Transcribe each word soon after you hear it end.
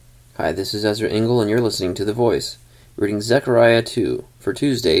Hi, this is Ezra Engel, and you're listening to The Voice, reading Zechariah 2 for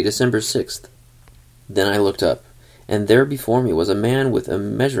Tuesday, December 6th. Then I looked up, and there before me was a man with a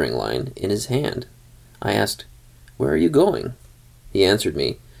measuring line in his hand. I asked, "Where are you going?" He answered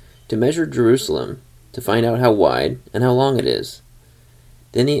me, "To measure Jerusalem, to find out how wide and how long it is."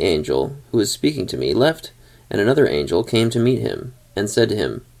 Then the angel who was speaking to me left, and another angel came to meet him, and said to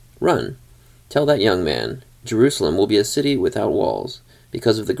him, "Run, tell that young man, Jerusalem will be a city without walls,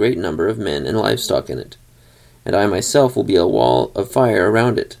 because of the great number of men and livestock in it. And I myself will be a wall of fire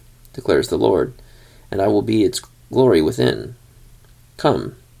around it, declares the Lord, and I will be its glory within.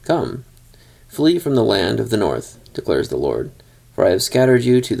 Come, come, flee from the land of the north, declares the Lord, for I have scattered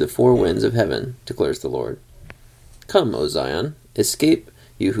you to the four winds of heaven, declares the Lord. Come, O Zion, escape,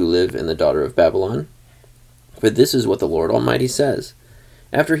 you who live in the daughter of Babylon. For this is what the Lord Almighty says,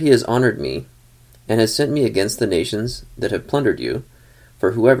 after he has honored me, and has sent me against the nations that have plundered you,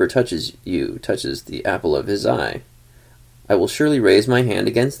 for whoever touches you touches the apple of his eye. I will surely raise my hand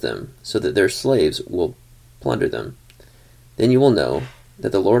against them, so that their slaves will plunder them. Then you will know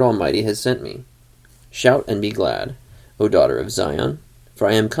that the Lord Almighty has sent me. Shout and be glad, O daughter of Zion, for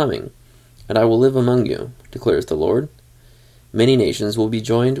I am coming, and I will live among you, declares the Lord. Many nations will be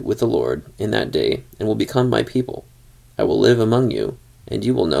joined with the Lord in that day, and will become my people. I will live among you, and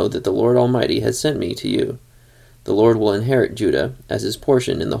you will know that the Lord Almighty has sent me to you. The Lord will inherit Judah as his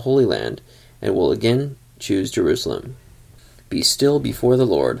portion in the Holy Land, and will again choose Jerusalem. Be still before the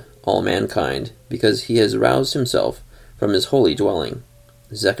Lord, all mankind, because he has roused himself from his holy dwelling.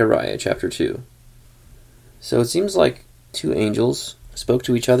 Zechariah chapter 2. So it seems like two angels spoke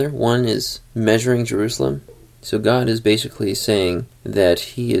to each other. One is measuring Jerusalem. So God is basically saying that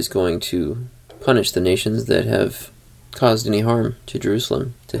he is going to punish the nations that have caused any harm to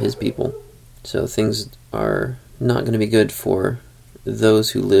Jerusalem, to his people. So things are not going to be good for those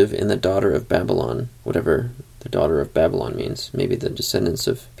who live in the daughter of Babylon, whatever the daughter of Babylon means, maybe the descendants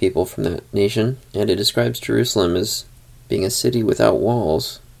of people from that nation. And it describes Jerusalem as being a city without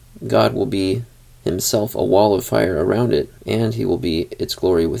walls. God will be himself a wall of fire around it, and he will be its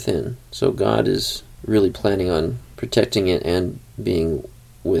glory within. So God is really planning on protecting it and being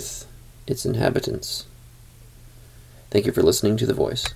with its inhabitants. Thank you for listening to The Voice.